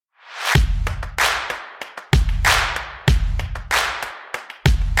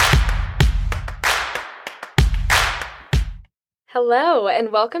Hello,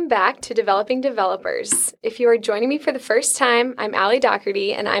 and welcome back to Developing Developers. If you are joining me for the first time, I'm Allie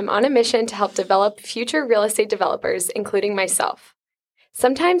Doherty, and I'm on a mission to help develop future real estate developers, including myself.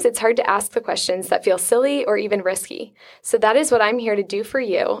 Sometimes it's hard to ask the questions that feel silly or even risky, so that is what I'm here to do for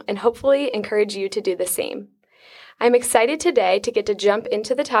you, and hopefully encourage you to do the same. I'm excited today to get to jump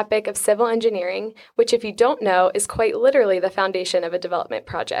into the topic of civil engineering, which, if you don't know, is quite literally the foundation of a development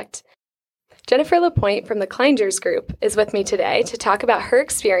project. Jennifer LaPointe from the Kleingers Group is with me today to talk about her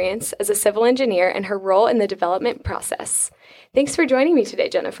experience as a civil engineer and her role in the development process. Thanks for joining me today,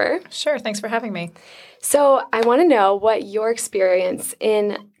 Jennifer. Sure. Thanks for having me. So I want to know what your experience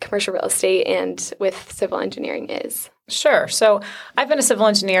in commercial real estate and with civil engineering is. Sure. So I've been a civil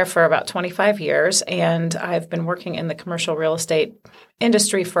engineer for about 25 years, and I've been working in the commercial real estate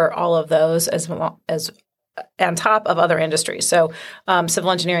industry for all of those as on top of other industries. So civil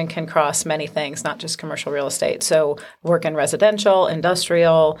engineering can cross many things, not just commercial real estate. So work in residential,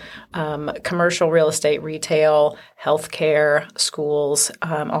 industrial, commercial real estate, retail, healthcare, schools,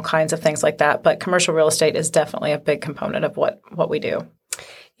 all kinds of things like that. But commercial real estate is definitely a big component of what we do.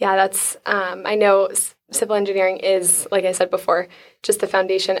 Yeah, that's I know civil engineering is, like I said before, just the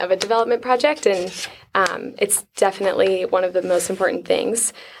foundation of a development project, and it's definitely one of the most important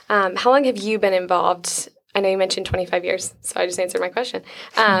things. How long have you been involved? I know you mentioned 25 years, so I just answered my question.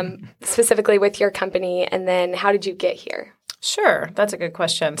 Specifically with your company, and then how did you get here? Sure. That's a good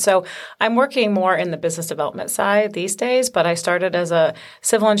question. So I'm working more in the business development side these days, but I started as a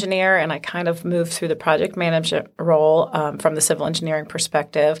civil engineer and I kind of moved through the project management role from the civil engineering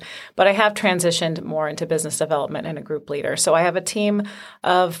perspective. But I have transitioned more into business development and a group leader. So I have a team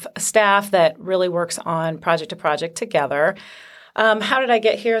of staff that really works on project to project together. How did I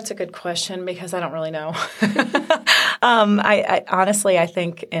get here? It's a good question because I don't really know. I honestly, I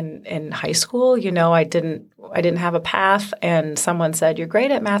think in high school, I didn't have a path, and someone said, "You're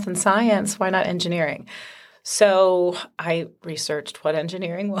great at math and science. Why not engineering?" So I researched what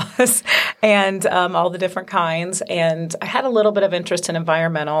engineering was and all the different kinds. And I had a little bit of interest in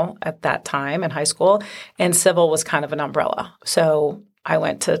environmental at that time in high school, and civil was kind of an umbrella. So I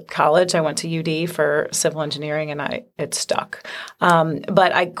went to college. I went to UD for civil engineering, and it stuck.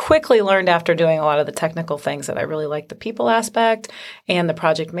 But I quickly learned after doing a lot of the technical things that I really liked the people aspect and the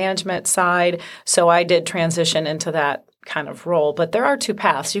project management side. So I did transition into that kind of role. But there are two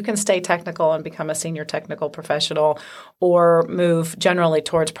paths. You can stay technical and become a senior technical professional, or move generally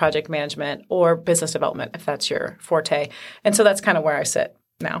towards project management or business development if that's your forte. And so that's kind of where I sit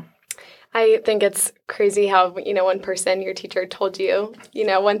now. I think it's crazy how, one person, your teacher told you,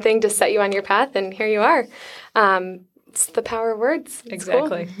 one thing to set you on your path, and here you are. It's the power of words. It's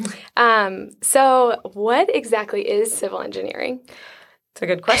exactly. Cool. So what exactly is civil engineering? It's a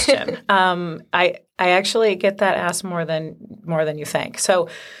good question. I actually get that asked more than you think. So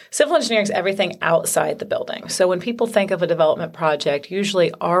civil engineering is everything outside the building. So when people think of a development project,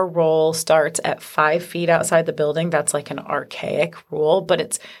 usually our role starts at 5 feet outside the building. That's like an archaic rule, but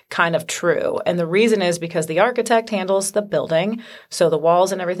it's kind of true. And the reason is because the architect handles the building, so the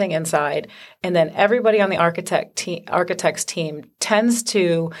walls and everything inside, and then everybody on the architect's team tends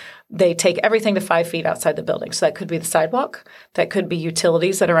to they take everything to 5 feet outside the building. So that could be the sidewalk, that could be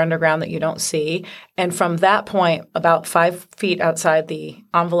utilities that are underground that you don't see. And from that point, about 5 feet outside the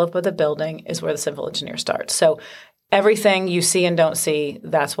envelope of the building is where the civil engineer starts. So everything you see and don't see,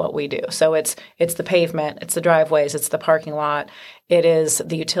 that's what we do. So it's the pavement, it's the driveways, it's the parking lot, it is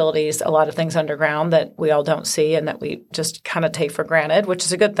the utilities, a lot of things underground that we all don't see and that we just kind of take for granted, which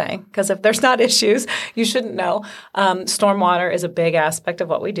is a good thing because if there's not issues, you shouldn't know. Stormwater is a big aspect of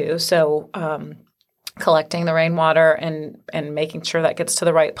what we do. So collecting the rainwater and making sure that gets to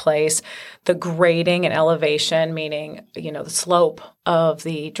the right place. The grading and elevation, meaning, the slope of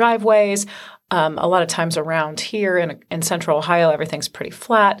the driveways. A lot of times around here in Central Ohio, everything's pretty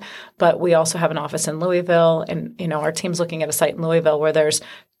flat, but we also have an office in Louisville, and our team's looking at a site in Louisville where there's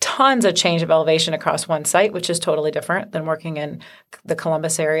tons of change of elevation across one site, which is totally different than working in the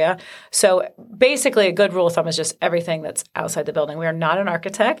Columbus area. So basically, a good rule of thumb is just everything that's outside the building. We are not an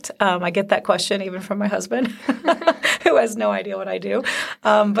architect. I get that question even from my husband, who has no idea what I do,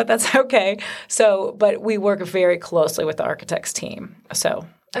 but that's okay. So, but we work very closely with the architect's team. So.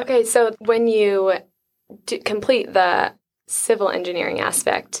 Okay, so when you complete the civil engineering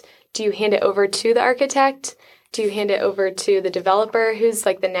aspect, do you hand it over to the architect? Do you hand it over to the developer? Who's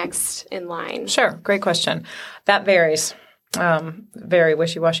like the next in line? Sure. Great question. That varies. Very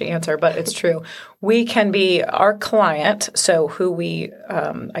wishy-washy answer, but it's true. We can be our client, so who we,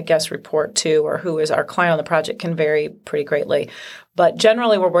 report to or who is our client on the project can vary pretty greatly. But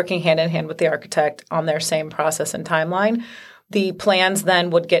generally, we're working hand in hand with the architect on their same process and timeline. The plans then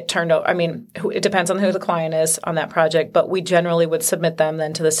would get turned over. I mean, it depends on who the client is on that project, but we generally would submit them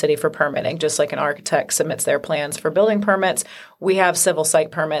then to the city for permitting, just like an architect submits their plans for building permits. We have civil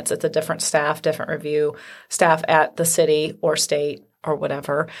site permits. It's a different staff, different review staff at the city or state or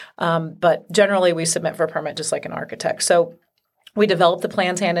whatever. But generally, we submit for a permit just like an architect. So we develop the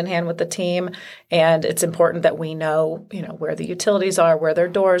plans hand in hand with the team, and it's important that we know, where the utilities are, where their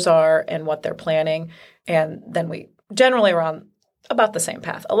doors are, and what they're planning. And then we generally are on about the same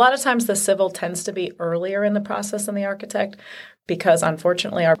path. A lot of times the civil tends to be earlier in the process than the architect because,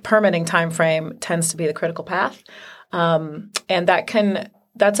 unfortunately, our permitting time frame tends to be the critical path. And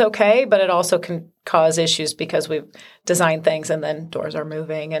that's okay, but it also can cause issues because we've designed things and then doors are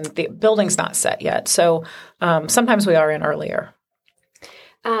moving and the building's not set yet. So sometimes we are in earlier.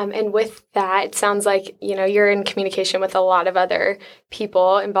 And with that, it sounds like, you're in communication with a lot of other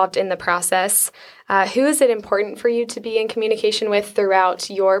people involved in the process. Who is it important for you to be in communication with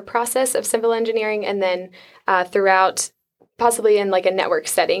throughout your process of civil engineering, and then throughout possibly in like a network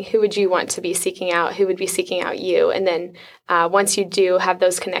setting? Who would you want to be seeking out? Who would be seeking out you? And then once you do have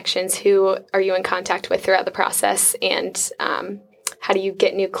those connections, who are you in contact with throughout the process? And how do you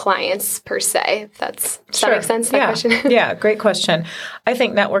get new clients per se? Does that make sense, that question? Yeah, great question. I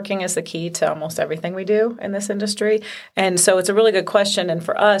think networking is the key to almost everything we do in this industry. And so it's a really good question. And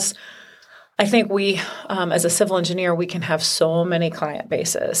for us, I think we, as a civil engineer, we can have so many client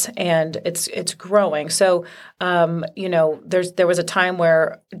bases, and it's growing. So, there was a time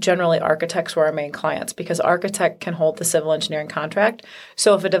where generally architects were our main clients because architect can hold the civil engineering contract.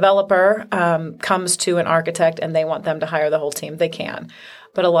 So if a developer comes to an architect and they want them to hire the whole team, they can.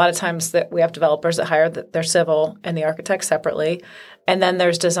 But a lot of times that we have developers that hire their civil and the architect separately. And then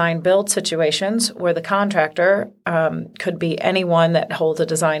there's design build situations where the contractor could be anyone that holds a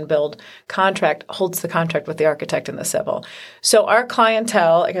design build contract, holds the contract with the architect and the civil. So our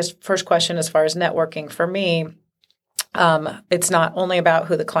clientele, I guess first question as far as networking for me, it's not only about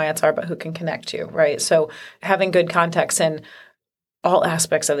who the clients are, but who can connect you, right? So having good contacts in all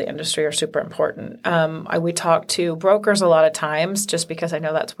aspects of the industry are super important. We talk to brokers a lot of times just because I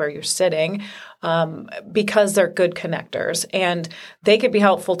know that's where you're sitting because they're good connectors. And they could be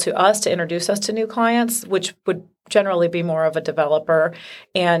helpful to us to introduce us to new clients, which would generally be more of a developer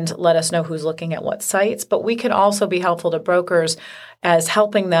and let us know who's looking at what sites. But we can also be helpful to brokers as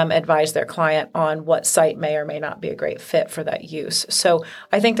helping them advise their client on what site may or may not be a great fit for that use. So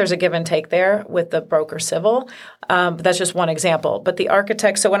I think there's a give and take there with the broker civil. But that's just one example. But the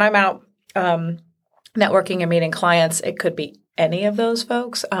architect, so when I'm out networking and meeting clients, it could be any of those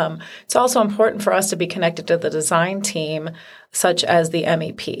folks. It's also important for us to be connected to the design team, such as the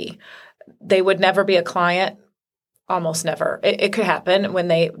MEP. They would never be a client. Almost never. It could happen when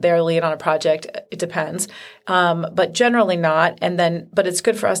they're lead on a project. It depends, but generally not. But it's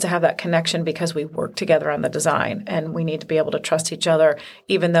good for us to have that connection because we work together on the design, and we need to be able to trust each other,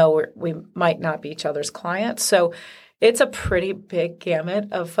 even though we might not be each other's clients. So it's a pretty big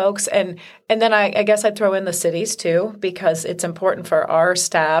gamut of folks, and then I guess I'd throw in the cities too, because it's important for our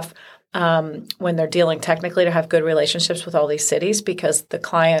staff. When they're dealing technically to have good relationships with all these cities, because the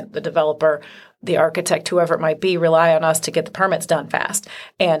client, the developer, the architect, whoever it might be, rely on us to get the permits done fast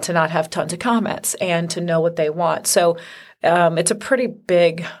and to not have tons of comments and to know what they want. So it's a pretty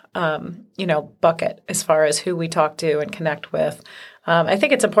big, bucket as far as who we talk to and connect with. I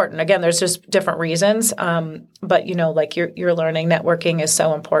think it's important. Again, there's just different reasons. But, like you're learning, networking is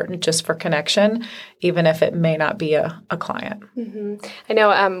so important just for connection, even if it may not be a client. Mm-hmm. I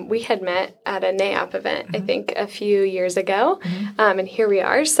know we had met at a NAIOP event, I think, a few years ago. And here we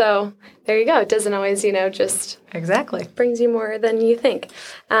are. So there you go. It doesn't always, just exactly brings you more than you think.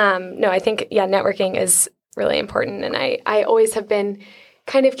 No, I think, networking is really important. And I always have been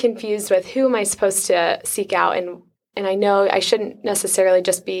kind of confused with who am I supposed to seek out, and I know I shouldn't necessarily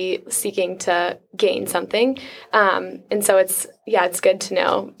just be seeking to gain something. And so it's good to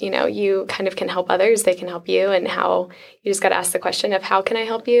know, you kind of can help others, they can help you, and how you just got to ask the question of how can I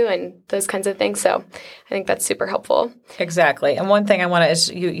help you and those kinds of things. So I think that's super helpful. Exactly. And one thing I want to is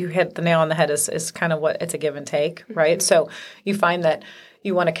you hit the nail on the head is kind of what it's a give and take, right? Mm-hmm. So you find that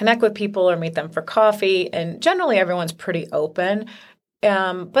you want to connect with people or meet them for coffee, and generally everyone's pretty open.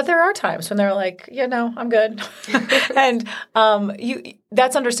 But there are times when they're like, I'm good. And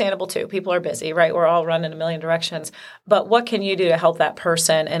that's understandable too. People are busy, right? We're all running a million directions. But what can you do to help that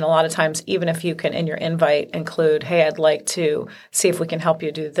person? And a lot of times, even if you can in your invite include, hey, I'd like to see if we can help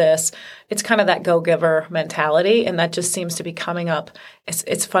you do this. It's kind of that go-giver mentality. And that just seems to be coming up.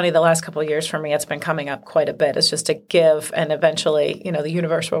 It's funny, the last couple of years for me, it's been coming up quite a bit. It's just a give and eventually, the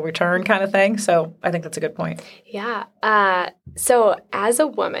universe will return kind of thing. So I think that's a good point. Yeah. So as a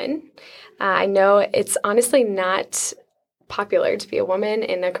woman, I know it's honestly not popular to be a woman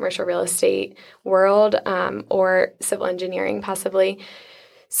in the commercial real estate world or civil engineering possibly.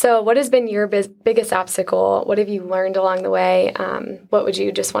 So what has been your biggest obstacle? What have you learned along the way? What would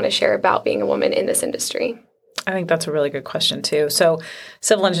you just want to share about being a woman in this industry? I think that's a really good question too. So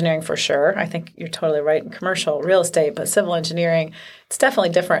civil engineering for sure. I think you're totally right in commercial real estate, but civil engineering, it's definitely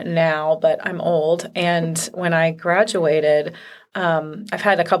different now, but I'm old. And when I graduated, I've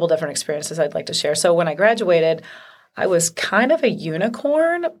had a couple different experiences I'd like to share. So when I graduated, I was kind of a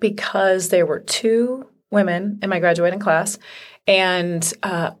unicorn because there were 2 women in my graduating class, and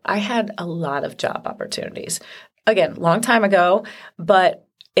I had a lot of job opportunities. Again, long time ago, but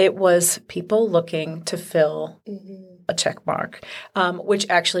it was people looking to fill a check mark, which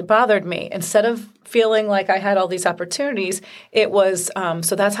actually bothered me. Instead of feeling like I had all these opportunities, it was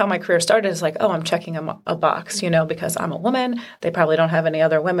so that's how my career started. It's like, oh, I'm checking a box, because I'm a woman. They probably don't have any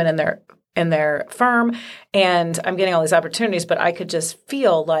other women in their firm, and I'm getting all these opportunities, but I could just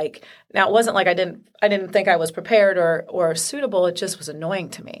feel like, now it wasn't like I didn't think I was prepared or suitable, it just was annoying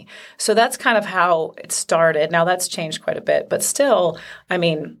to me. So that's kind of how it started. Now that's changed quite a bit, but still, I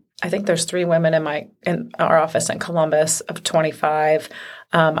think there's 3 women in our office in Columbus of 25.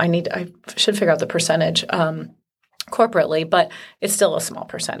 I should figure out the percentage corporately, but it's still a small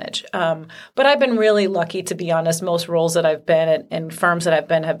percentage. But I've been really lucky, to be honest. Most roles that I've been in firms that I've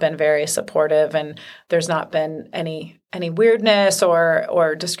been have been very supportive, and there's not been any weirdness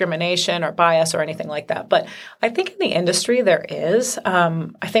or discrimination or bias or anything like that. But I think in the industry there is.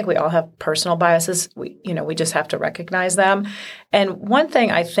 I think we all have personal biases. We just have to recognize them. And one thing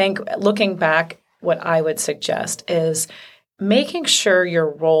I think, looking back, what I would suggest is making sure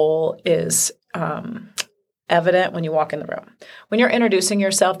your role is evident when you walk in the room. When you're introducing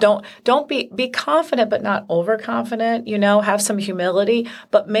yourself, don't be confident but not overconfident, have some humility,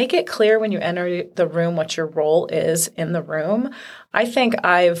 but make it clear when you enter the room what your role is in the room. I think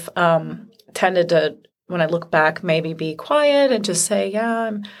I've tended to, when I look back, maybe be quiet and just say, yeah,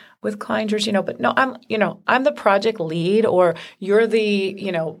 I'm with Kleinger's, but no, I'm the project lead, or you're the,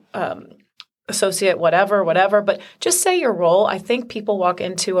 associate, whatever, but just say your role. I think people walk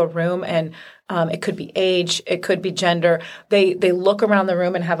into a room and it could be age, it could be gender. They look around the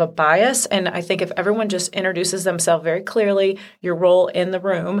room and have a bias. And I think if everyone just introduces themselves very clearly, your role in the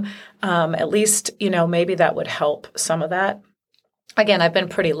room, at least, maybe that would help some of that. Again, I've been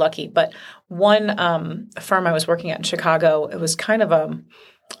pretty lucky, but one firm I was working at in Chicago, it was kind of I'm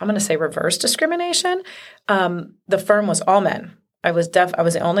going to say reverse discrimination. The firm was all men. I was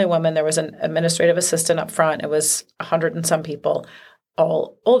the only woman. There was an administrative assistant up front. It was 100 and some people,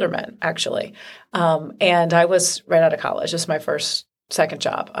 all older men, actually. And I was right out of college. This is my second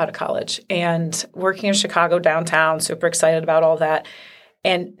job out of college. And working in Chicago downtown, super excited about all that.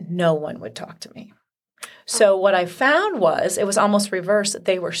 And no one would talk to me. So what I found was it was almost reverse.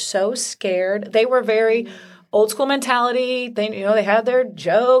 They were so scared. They were very old school mentality. They had their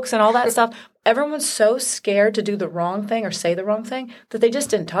jokes and all that stuff. Everyone's so scared to do the wrong thing or say the wrong thing that they just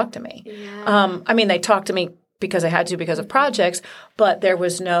didn't talk to me. Yeah. They talked to me because I had to because of projects, but there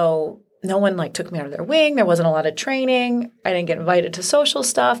was no one took me under their wing. There wasn't a lot of training. I didn't get invited to social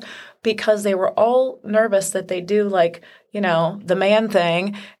stuff because they were all nervous that they do the man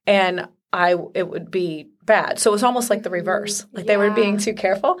thing, and it would be bad. So it was almost like the reverse. They were being too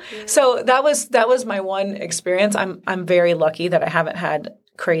careful. Yeah. So that was my one experience. I'm very lucky that I haven't had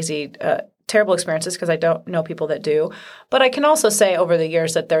crazy terrible experiences because I don't know people that do. But I can also say over the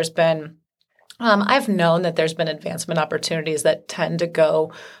years that there's been I've known that there's been advancement opportunities that tend to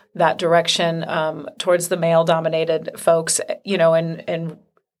go that direction towards the male-dominated folks, in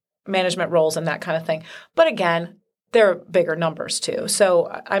management roles and that kind of thing. But again, there are bigger numbers too. So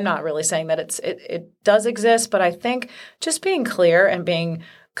I'm not really saying that it does exist, but I think just being clear and being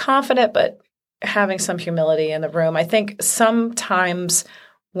confident, but having some humility in the room. I think sometimes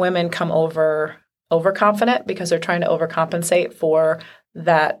women come overconfident because they're trying to overcompensate for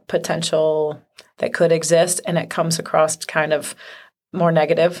that potential that could exist, and it comes across kind of more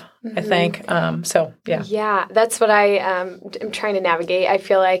negative, I think. So, yeah. Yeah, that's what I am trying to navigate. I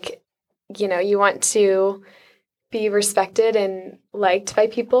feel like, you want to be respected and liked by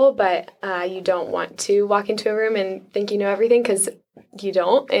people, but you don't want to walk into a room and think you know everything, because you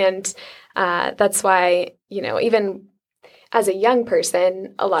don't. And that's why, even as a young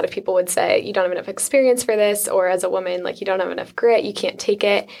person, a lot of people would say you don't have enough experience for this, or as a woman, like you don't have enough grit, you can't take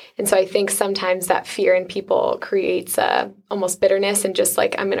it. And so I think sometimes that fear in people creates almost bitterness and just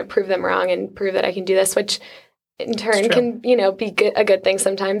like, I'm going to prove them wrong and prove that I can do this, which in turn can, be a good thing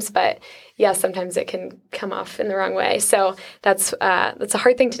sometimes. But yeah, sometimes it can come off in the wrong way. So that's a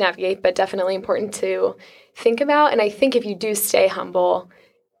hard thing to navigate, but definitely important to think about. And I think if you do stay humble,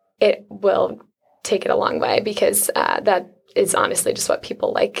 it will take it a long way, because that is honestly just what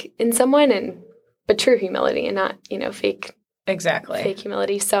people like in someone, but true humility and not, fake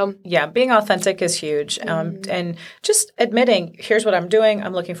humility. So yeah, being authentic is huge. And just admitting, here's what I'm doing.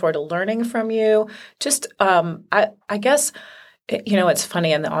 I'm looking forward to learning from you. Just, I guess, it's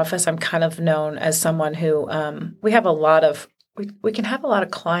funny in the office, I'm kind of known as someone who, we can have a lot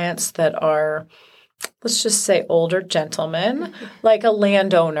of clients that are, let's just say, older gentlemen, like a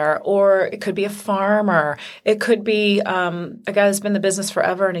landowner, or it could be a farmer. It could be a guy that's been in the business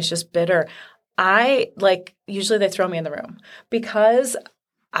forever and he's just bitter. Usually they throw me in the room because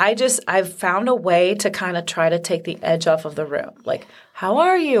I've found a way to kind of try to take the edge off of the room. Like, how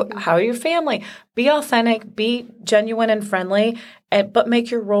are you? How are your family? Be authentic, be genuine and friendly, but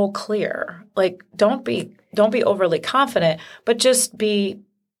make your role clear. Like, don't be overly confident, but just be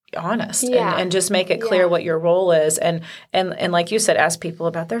honest and just make it clear what your role is. And like you said, ask people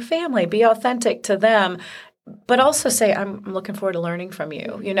about their family, be authentic to them, but also say, I'm looking forward to learning from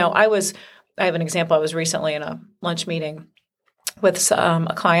you. I have an example. I was recently in a lunch meeting with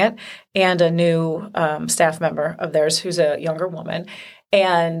a client and a new staff member of theirs who's a younger woman.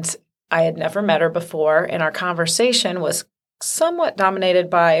 And I had never met her before. And our conversation was somewhat dominated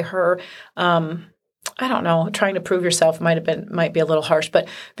by her, I don't know, trying to prove yourself might be a little harsh, but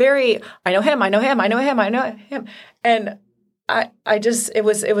very, I know him. And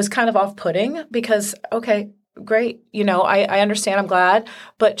it was kind of off-putting because, okay, great. I understand. I'm glad.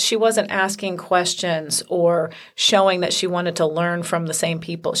 But she wasn't asking questions or showing that she wanted to learn from the same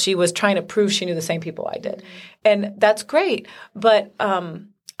people. She was trying to prove she knew the same people I did. And that's great. But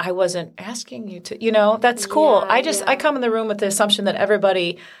I wasn't asking you to, that's cool. I come in the room with the assumption that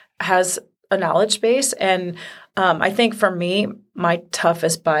everybody has a knowledge base. And I think for me, my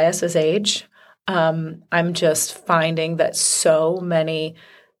toughest bias is age. I'm just finding that so many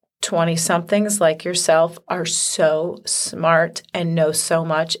 20-somethings like yourself are so smart and know so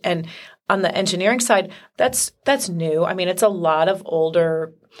much. And on the engineering side, that's new. I mean, it's a lot of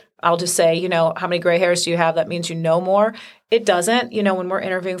older. I'll just say, how many gray hairs do you have? That means you know more. It doesn't. When we're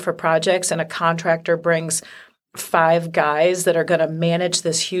interviewing for projects and a contractor brings 5 guys that are going to manage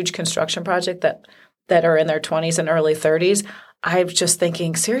this huge construction project that are in their 20s and early 30s, I'm just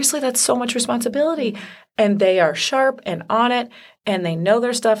thinking, seriously, that's so much responsibility. And they are sharp and on it, and they know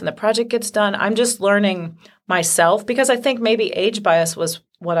their stuff, and the project gets done. I'm just learning myself because I think maybe age bias was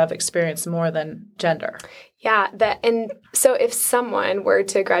what I've experienced more than gender. Yeah. And so if someone were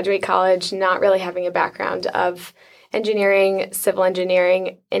to graduate college not really having a background of engineering, civil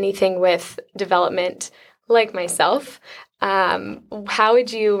engineering, anything with development like myself, how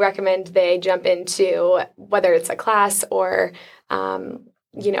would you recommend they jump into, whether it's a class or,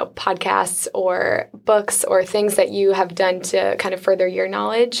 podcasts or books or things that you have done to kind of further your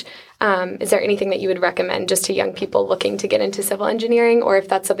knowledge? Is there anything that you would recommend just to young people looking to get into civil engineering, or if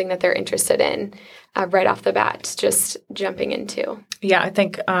that's something that they're interested in right off the bat, just jumping into? Yeah, I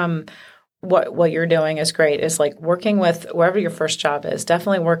think what you're doing is great, is like working with wherever your first job is,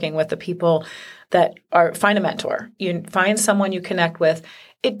 definitely working with the people that find a mentor. You find someone you connect with.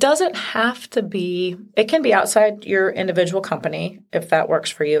 It doesn't have to be, it can be outside your individual company if that works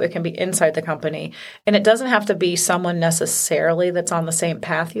for you. It can be inside the company. And it doesn't have to be someone necessarily that's on the same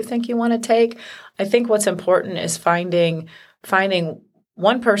path you think you want to take. I think what's important is finding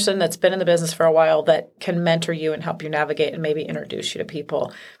one person that's been in the business for a while that can mentor you and help you navigate and maybe introduce you to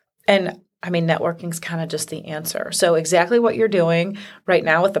people. And networking is kind of just the answer. So exactly what you're doing right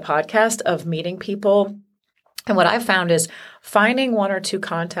now with the podcast of meeting people. And what I've found is finding 1 or 2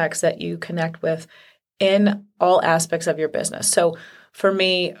 contacts that you connect with in all aspects of your business. So for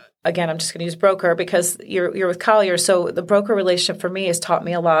me, again, I'm just going to use broker because you're with Colliers. So the broker relationship for me has taught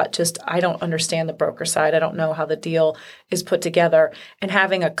me a lot. Just I don't understand the broker side. I don't know how the deal is put together. And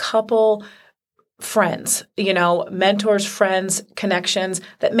having a couple friends, mentors, friends, connections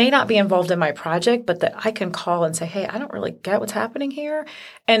that may not be involved in my project, but that I can call and say, hey, I don't really get what's happening here.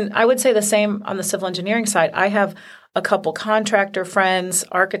 And I would say the same on the civil engineering side. I have a couple contractor friends,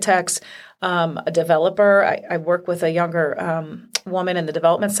 architects, a developer. I work with a younger woman in the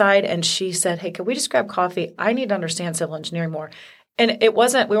development side, and she said, hey, could we just grab coffee? I need to understand civil engineering more. And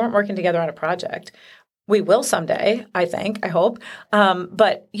we weren't working together on a project. We will someday, I think, I hope.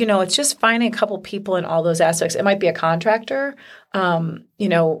 But, it's just finding a couple people in all those aspects. It might be a contractor.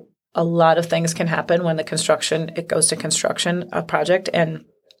 A lot of things can happen when it goes to construction, a project. And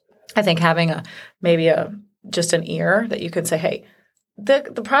I think having just an ear that you can say, hey,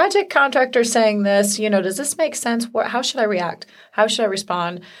 the project contractor is saying this, does this make sense? How should I react? How should I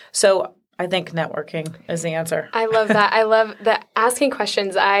respond? So I think networking is the answer. I love that. I love that asking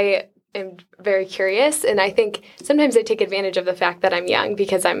questions. I am very curious. And I think sometimes I take advantage of the fact that I'm young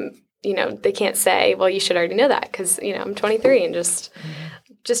because they can't say, well, you should already know that because, I'm 23 and just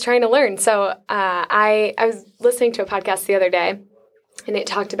trying to learn. So I was listening to a podcast the other day, and it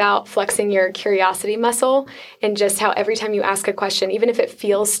talked about flexing your curiosity muscle and just how every time you ask a question, even if it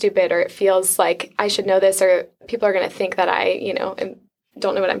feels stupid or it feels like I should know this or people are going to think that I,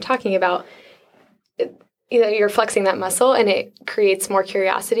 don't know what I'm talking about, you're flexing that muscle and it creates more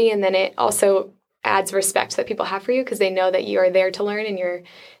curiosity. And then it also adds respect that people have for you because they know that you are there to learn and you're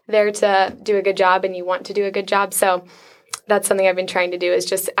there to do a good job and you want to do a good job. So that's something I've been trying to do is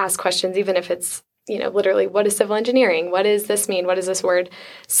just ask questions, even if it's literally, what is civil engineering? What does this mean? What is this word?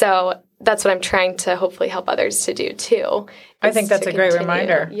 So that's what I'm trying to hopefully help others to do too. I think that's a great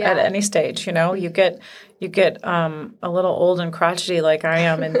reminder at any stage. You get a little old and crotchety like I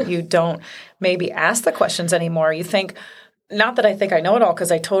am, and you don't maybe ask the questions anymore. You think, not that I think I know it all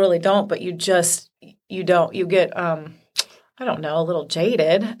because I totally don't, but you don't. You get I don't know, a little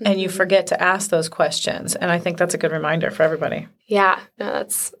jaded, and you forget to ask those questions. And I think that's a good reminder for everybody. Yeah, no,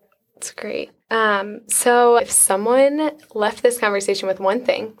 that's great. So if someone left this conversation with one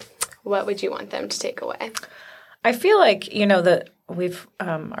thing, what would you want them to take away? I feel like, that we've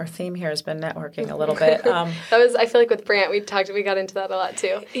our theme here has been networking a little bit. I feel like with Brant, we got into that a lot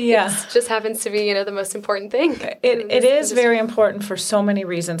too. Yeah. It just happens to be, the most important thing. It is very important for so many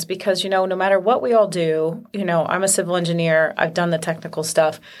reasons because, no matter what we all do, I'm a civil engineer. I've done the technical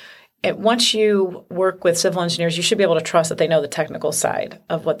stuff. Once you work with civil engineers, you should be able to trust that they know the technical side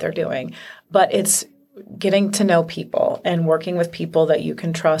of what they're doing. But it's getting to know people and working with people that you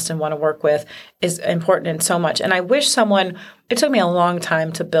can trust and want to work with is important in so much. And I wish it took me a long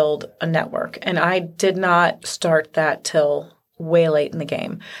time to build a network. And I did not start that till way late in the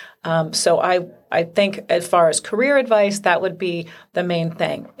game. So I think as far as career advice, that would be the main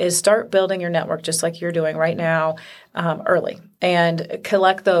thing is start building your network just like you're doing right now early and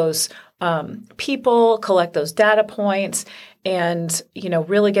collect those people, collect those data points and,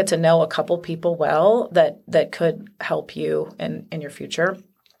 really get to know a couple people well that could help you in your future.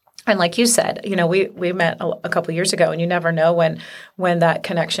 And like you said, we met a couple years ago, and you never know when that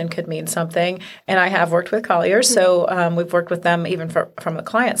connection could mean something. And I have worked with Colliers, so we've worked with them even from the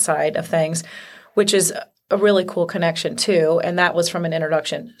client side of things, which is a really cool connection too. And that was from an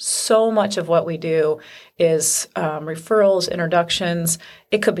introduction. So much of what we do is referrals, introductions.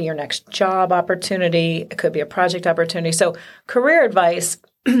 It could be your next job opportunity. It could be a project opportunity. So career advice,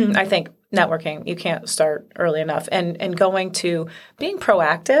 I think networking, you can't start early enough. And going to being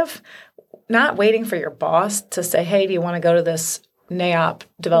proactive, not waiting for your boss to say, hey, do you want to go to this NAIOP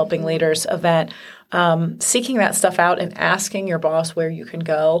Developing Leaders event? Seeking that stuff out and asking your boss where you can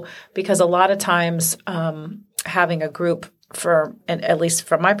go, because a lot of times having a group and at least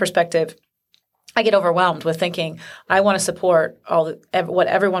from my perspective, I get overwhelmed with thinking I want to support what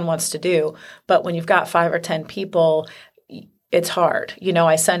everyone wants to do, but when you've got 5 or 10 people, it's hard.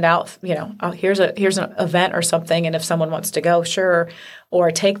 I send out, here's an event or something, and if someone wants to go, sure,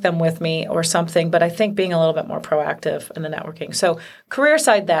 or take them with me or something. But I think being a little bit more proactive in the networking. So career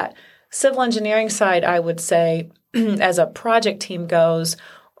side that. Civil engineering side, I would say, as a project team goes,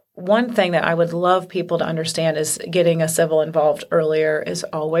 one thing that I would love people to understand is getting a civil involved earlier is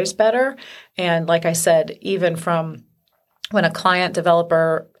always better. And like I said, even from when a client,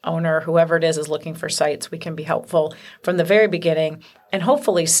 developer, owner, whoever it is looking for sites, we can be helpful from the very beginning and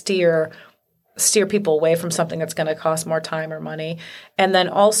hopefully steer people away from something that's going to cost more time or money. And then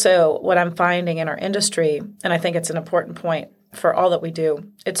also what I'm finding in our industry, and I think it's an important point for all that we do,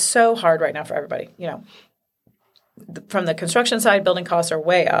 it's so hard right now for everybody. From the construction side, building costs are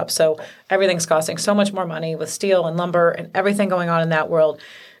way up. So everything's costing so much more money with steel and lumber and everything going on in that world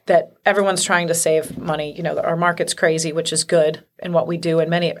that everyone's trying to save money. Our market's crazy, which is good in what we do in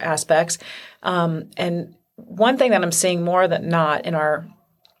many aspects. And one thing that I'm seeing more than not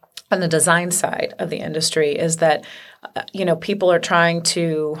on the design side of the industry is that, people are trying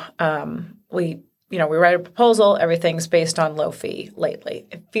to, we write a proposal, everything's based on low fee lately.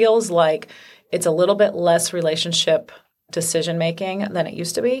 It feels like it's a little bit less relationship decision making than it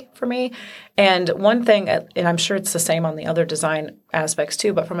used to be for me. And one thing, and I'm sure it's the same on the other design aspects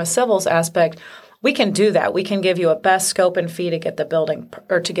too, but from a civils aspect, we can do that. We can give you a best scope and fee to get the building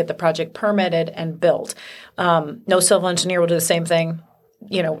or to get the project permitted and built. No civil engineer will do the same thing.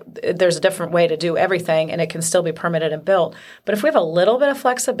 There's a different way to do everything, and it can still be permitted and built. But if we have a little bit of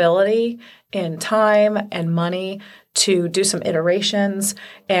flexibility in time and money to do some iterations,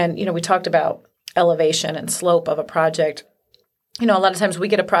 and, we talked about elevation and slope of a project. A lot of times we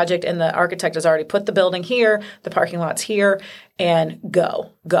get a project and the architect has already put the building here, the parking lot's here, and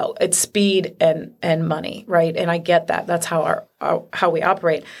go. It's speed and money, right? And I get that. That's how how we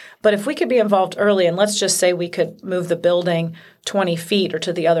operate. But if we could be involved early, and let's just say we could move the building 20 feet or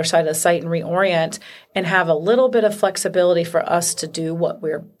to the other side of the site and reorient and have a little bit of flexibility for us to do what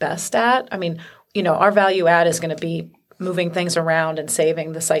we're best at. I mean, our value add is going to be moving things around and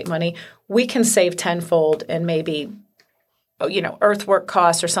saving the site money. We can save tenfold and maybe earthwork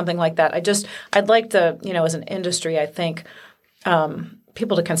costs or something like that. I'd like to, as an industry, I think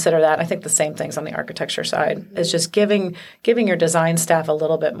people to consider that. I think the same things on the architecture side is just giving your design staff a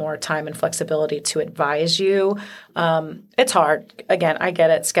little bit more time and flexibility to advise you. It's hard. Again, I get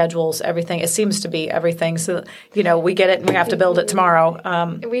it. Schedules, everything. It seems to be everything. So, we get it and we have to build it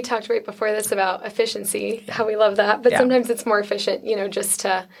tomorrow. We talked right before this about efficiency, how we love that. But sometimes it's more efficient, just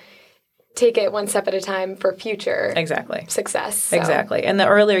to take it one step at a time for future success. So. Exactly. And the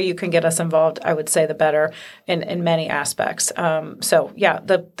earlier you can get us involved, I would say the better in many aspects.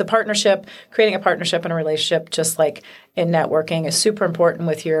 The partnership, creating a partnership and a relationship, just like in networking, is super important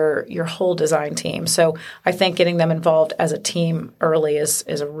with your whole design team. So I think getting them involved as a team early is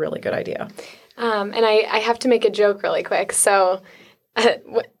a really good idea. And I have to make a joke really quick. So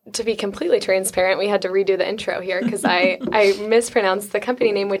to be completely transparent, we had to redo the intro here because I mispronounced the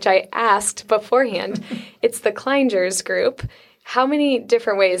company name, which I asked beforehand. It's the Klingers Group. How many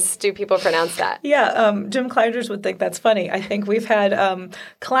different ways do people pronounce that? Yeah, Jim Klingers would think that's funny. I think we've had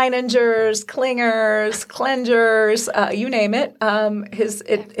Kleiningers, Klingers, Klingers, you name it.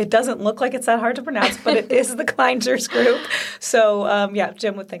 It doesn't look like it's that hard to pronounce, but it is the Klingers Group. So,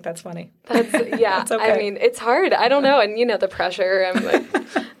 Jim would think that's funny. That's okay. I mean, it's hard. I don't know. And, the pressure. I'm like,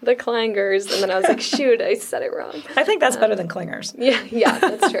 the Klingers. And then I was like, shoot, I said it wrong. I think that's better than Klingers. Yeah,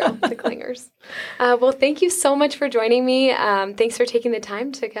 that's true. The Klingers. Well, thank you so much for joining me. Thanks for taking the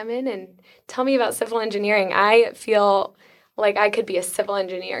time to come in and tell me about civil engineering. I feel like I could be a civil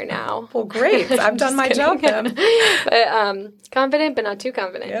engineer now. Well, great. I've done my job then. But confident, but not too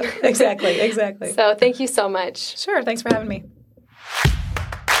confident. Yeah, exactly. So thank you so much. Sure. Thanks for having me.